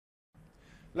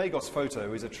Lagos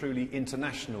Photo is a truly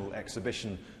international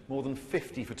exhibition. More than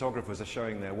 50 photographers are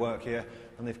showing their work here,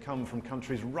 and they've come from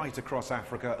countries right across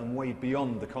Africa and way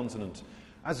beyond the continent.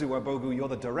 Azu Abogu, you're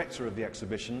the director of the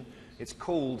exhibition. It's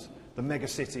called The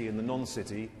Megacity and the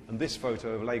Non-City, and this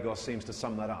photo of Lagos seems to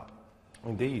sum that up.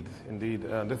 Indeed, indeed.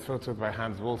 This photo is by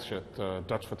Hans Wolschert, a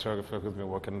Dutch photographer who's been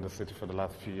working in the city for the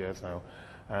last few years now.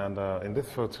 And in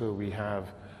this photo we have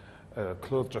a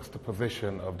close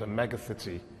juxtaposition of the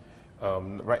megacity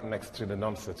right next to the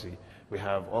non-city. We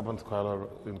have urban squalor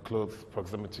in close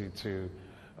proximity to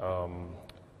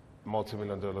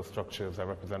multi-million-dollar structures that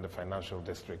represent the financial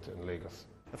district in Lagos.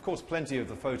 Of course, plenty of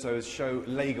the photos show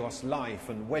Lagos life,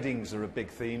 and weddings are a big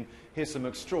theme. Here's some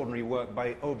extraordinary work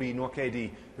by Obi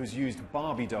Nwokedi, who's used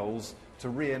Barbie dolls to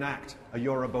reenact a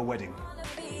Yoruba wedding.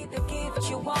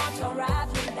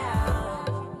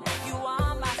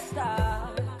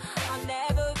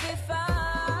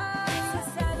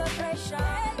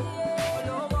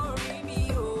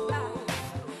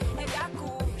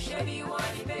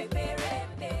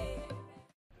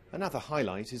 Another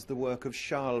highlight is the work of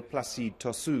Charles Placide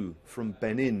Tossou from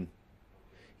Benin.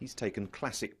 He's taken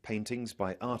classic paintings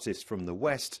by artists from the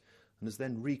West and has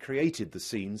then recreated the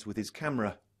scenes with his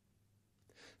camera.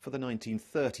 For the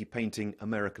 1930 painting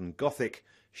American Gothic,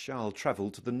 Charles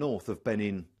travelled to the north of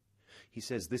Benin. He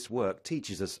says this work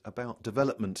teaches us about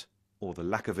development, or the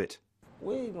lack of it.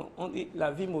 Yes,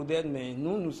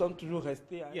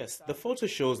 the photo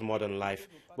shows modern life,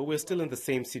 but we're still in the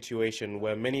same situation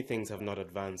where many things have not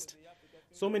advanced.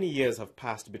 So many years have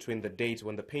passed between the date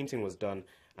when the painting was done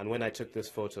and when I took this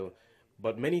photo,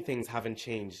 but many things haven't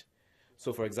changed.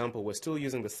 So, for example, we're still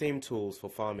using the same tools for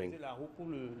farming.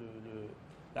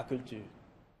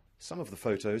 Some of the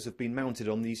photos have been mounted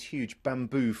on these huge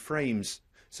bamboo frames,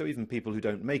 so even people who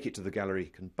don't make it to the gallery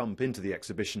can bump into the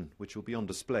exhibition, which will be on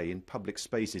display in public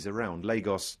spaces around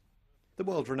Lagos. The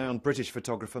world-renowned British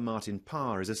photographer Martin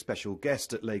Parr is a special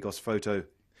guest at Lagos Photo.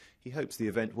 He hopes the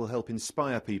event will help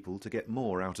inspire people to get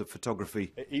more out of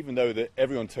photography. Even though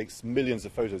everyone takes millions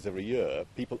of photos every year,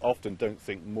 people often don't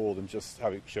think more than just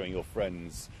showing your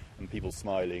friends and people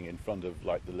smiling in front of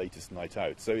like the latest night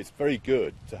out. So it's very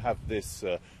good to have this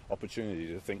opportunity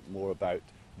to think more about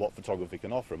what photography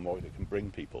can offer and what it can bring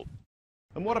people.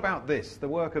 And what about this, the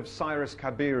work of Cyrus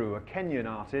Kabiru, a Kenyan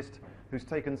artist who's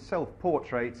taken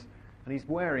self-portraits, and he's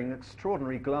wearing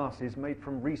extraordinary glasses made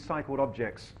from recycled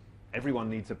objects. Everyone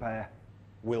needs a pair.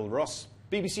 Will Ross,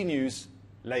 BBC News,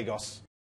 Lagos.